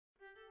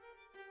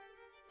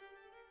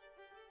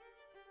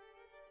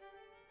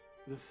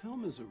The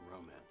film is a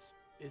romance.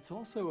 It's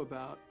also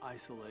about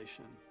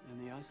isolation,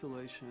 and the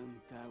isolation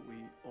that we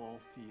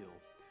all feel.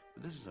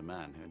 This is a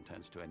man who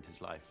intends to end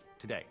his life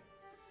today.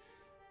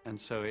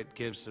 And so it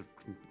gives an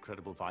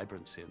incredible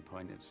vibrancy and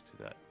poignance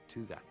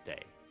to that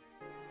day.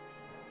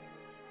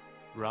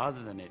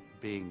 Rather than it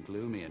being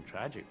gloomy and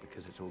tragic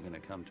because it's all going to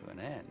come to an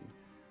end,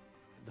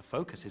 the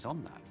focus is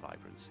on that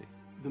vibrancy.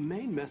 The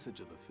main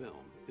message of the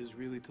film is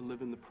really to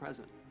live in the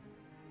present,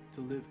 to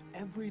live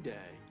every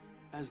day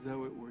as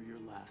though it were your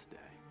last day.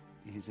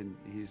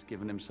 He's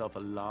given himself a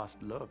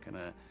last look, and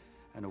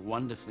a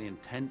wonderfully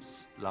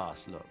intense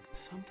last look.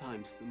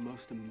 Sometimes the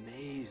most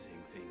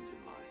amazing things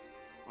in life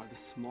are the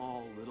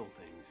small little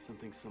things,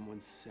 something someone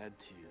said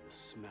to you, the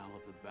smell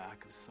of the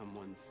back of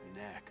someone's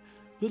neck,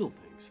 little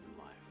things in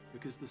life.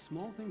 Because the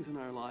small things in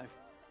our life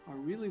are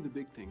really the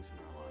big things in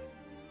our life.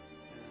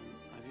 And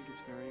I think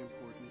it's very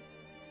important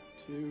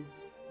to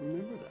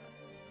remember that.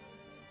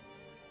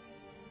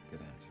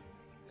 Good answer.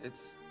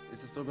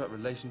 It's a story about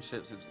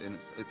relationships, and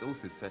it's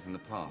also set in the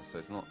past, so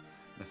it's not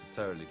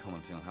necessarily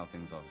commenting on how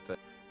things are today.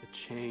 A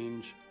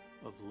change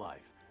of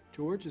life.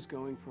 George is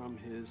going from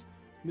his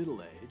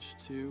middle age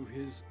to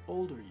his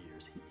older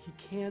years. He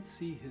can't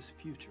see his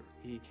future.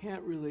 He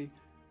can't really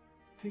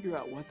figure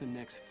out what the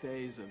next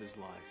phase of his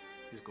life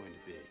is going to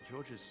be.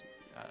 George's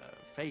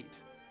fate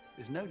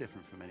is no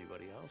different from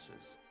anybody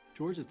else's.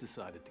 George has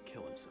decided to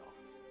kill himself,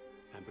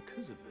 and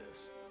because of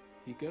this,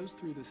 he goes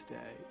through this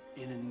day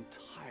in an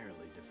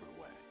entirely different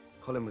way.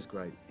 Colin was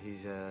great.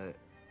 He's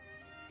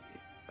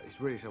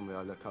really somebody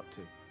I look up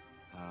to.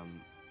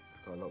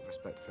 I've got a lot of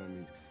respect for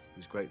him. It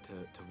was great to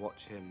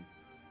watch him,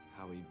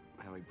 how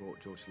he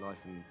brought George to life,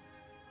 and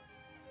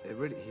he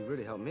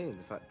really helped me in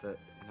the fact that,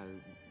 you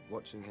know,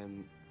 watching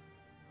him,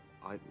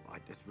 I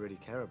just really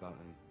care about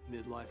him.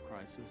 Midlife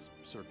crisis,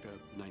 circa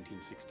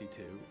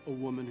 1962. A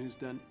woman who's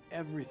done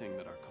everything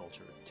that our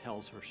culture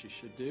tells her she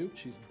should do.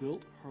 She's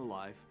built her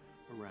life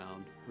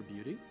around her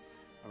beauty,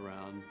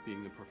 around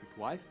being the perfect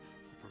wife,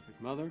 the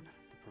perfect mother,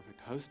 the perfect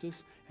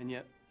hostess, and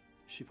yet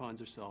she finds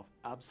herself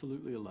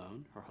absolutely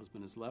alone. Her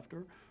husband has left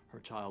her, her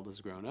child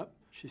has grown up.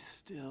 She's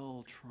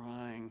still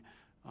trying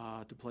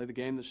to play the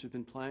game that she's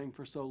been playing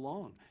for so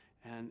long,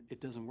 and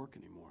it doesn't work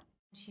anymore.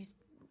 She's,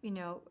 you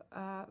know,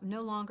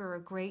 no longer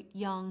a great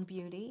young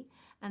beauty,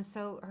 and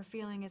so her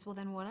feeling is, well,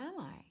 then what am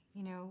I?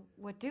 You know,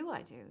 what do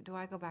I do? Do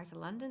I go back to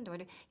London? Do I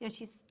do? You know,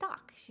 she's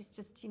stuck. She's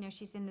just, you know,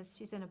 she's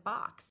in a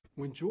box.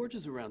 When George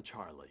is around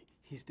Charlie,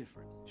 he's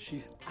different.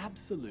 She's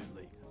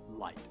absolutely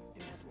light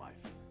in his life.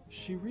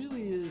 She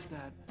really is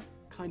that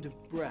kind of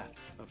breath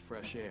of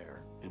fresh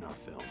air in our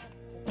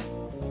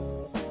film.